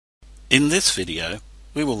In this video,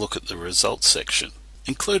 we will look at the results section,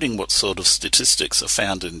 including what sort of statistics are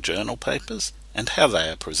found in journal papers and how they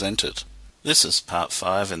are presented. This is part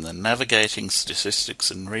 5 in the Navigating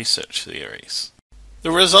Statistics in Research series.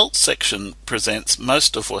 The results section presents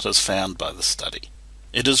most of what is found by the study.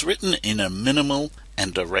 It is written in a minimal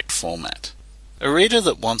and direct format. A reader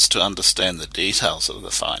that wants to understand the details of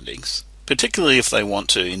the findings, particularly if they want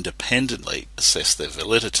to independently assess their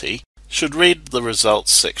validity, should read the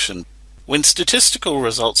results section. When statistical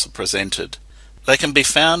results are presented, they can be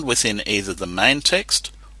found within either the main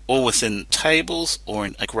text or within tables or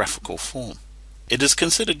in a graphical form. It is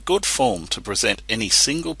considered good form to present any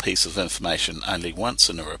single piece of information only once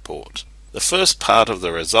in a report. The first part of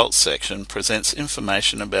the results section presents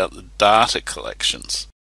information about the data collections,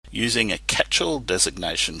 using a catch-all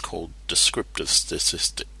designation called descriptive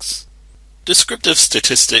statistics. Descriptive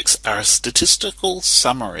statistics are a statistical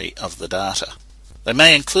summary of the data. They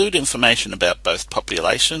may include information about both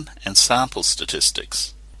population and sample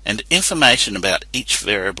statistics, and information about each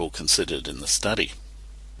variable considered in the study.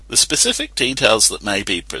 The specific details that may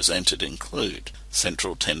be presented include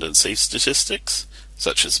central tendency statistics,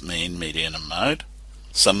 such as mean, median and mode,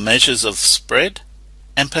 some measures of spread,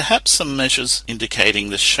 and perhaps some measures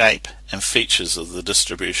indicating the shape and features of the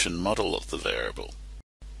distribution model of the variable.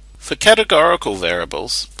 For categorical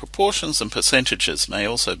variables, proportions and percentages may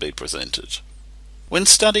also be presented. When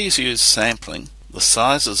studies use sampling, the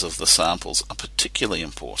sizes of the samples are particularly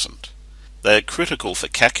important. They are critical for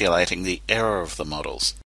calculating the error of the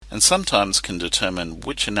models, and sometimes can determine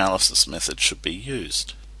which analysis method should be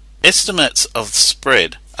used. Estimates of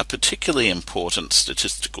spread are particularly important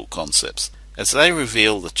statistical concepts, as they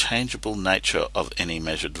reveal the changeable nature of any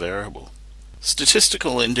measured variable.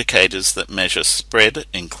 Statistical indicators that measure spread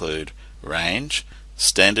include range,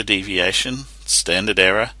 standard deviation, standard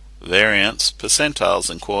error, variance, percentiles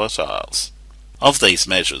and quartiles. Of these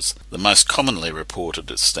measures, the most commonly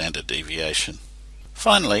reported is standard deviation.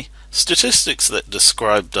 Finally, statistics that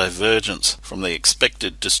describe divergence from the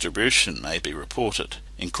expected distribution may be reported,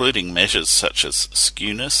 including measures such as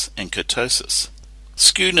skewness and kurtosis.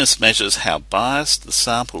 Skewness measures how biased the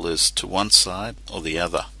sample is to one side or the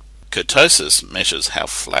other. Kurtosis measures how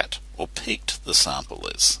flat or peaked the sample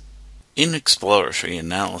is. In exploratory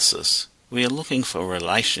analysis, we are looking for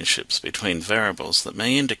relationships between variables that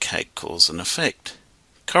may indicate cause and effect.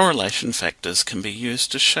 Correlation factors can be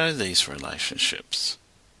used to show these relationships.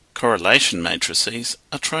 Correlation matrices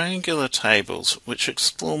are triangular tables which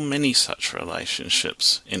explore many such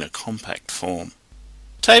relationships in a compact form.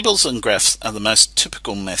 Tables and graphs are the most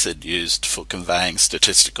typical method used for conveying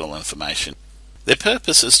statistical information. Their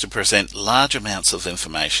purpose is to present large amounts of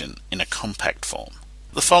information in a compact form.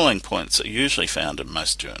 The following points are usually found in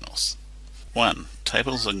most journals. 1.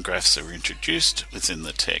 Tables and graphs are introduced within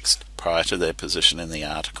the text prior to their position in the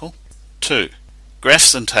article. 2.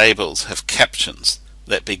 Graphs and tables have captions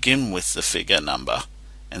that begin with the figure number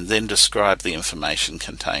and then describe the information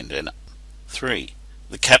contained in it. 3.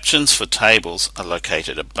 The captions for tables are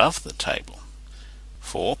located above the table.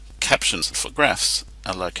 4. Captions for graphs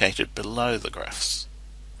are located below the graphs.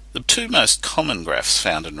 The two most common graphs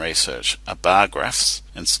found in research are bar graphs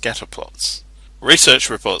and scatter plots. Research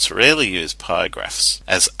reports rarely use pie graphs,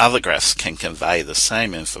 as other graphs can convey the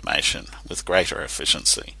same information with greater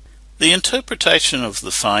efficiency. The interpretation of the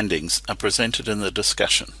findings are presented in the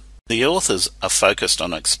discussion. The authors are focused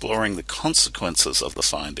on exploring the consequences of the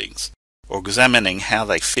findings, or examining how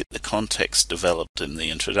they fit the context developed in the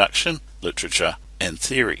introduction, literature, and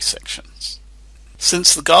theory sections.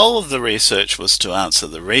 Since the goal of the research was to answer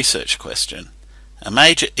the research question, a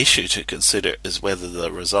major issue to consider is whether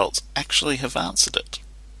the results actually have answered it.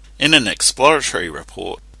 In an exploratory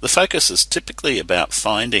report, the focus is typically about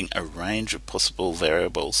finding a range of possible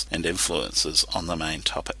variables and influences on the main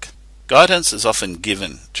topic. Guidance is often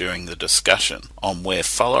given during the discussion on where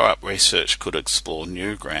follow-up research could explore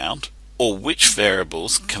new ground, or which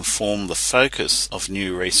variables can form the focus of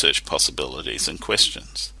new research possibilities and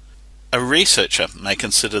questions. A researcher may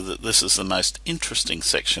consider that this is the most interesting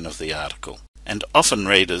section of the article, and often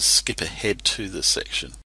readers skip ahead to this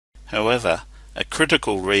section. However, a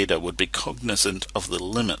critical reader would be cognizant of the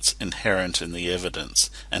limits inherent in the evidence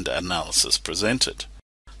and analysis presented.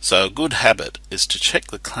 So a good habit is to check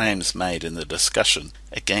the claims made in the discussion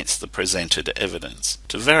against the presented evidence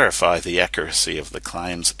to verify the accuracy of the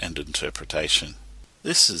claims and interpretation.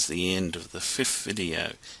 This is the end of the 5th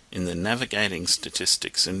video in the Navigating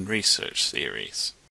Statistics in Research series.